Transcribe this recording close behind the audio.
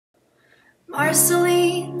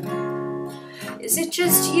Marceline, is it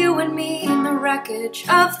just you and me in the wreckage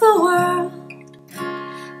of the world?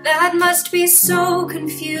 That must be so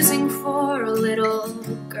confusing for a little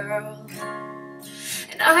girl.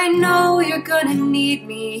 And I know you're gonna need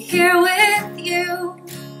me here with you,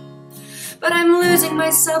 but I'm losing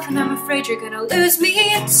myself and I'm afraid you're gonna lose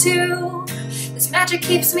me too. This magic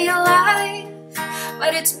keeps me alive,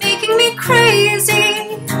 but it's making me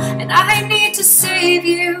crazy, and I need to save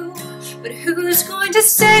you. But who's going to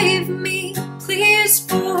save me? Please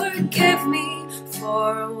forgive me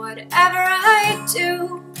for whatever I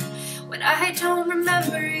do when I don't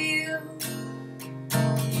remember you.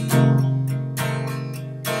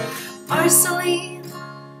 Marceline,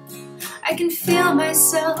 I can feel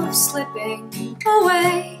myself slipping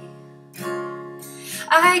away.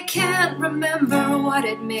 I can't remember what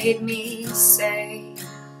it made me say,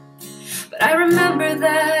 but I remember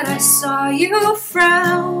that I saw you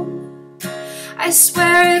frown. I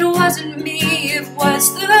swear it wasn't me, it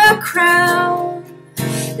was the crown.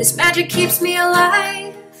 This magic keeps me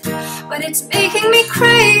alive, but it's making me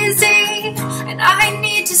crazy, and I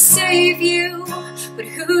need to save you. But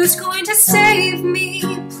who's going to save me?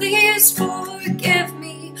 Please forgive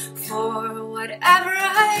me for whatever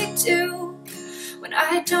I do when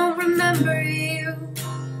I don't remember you.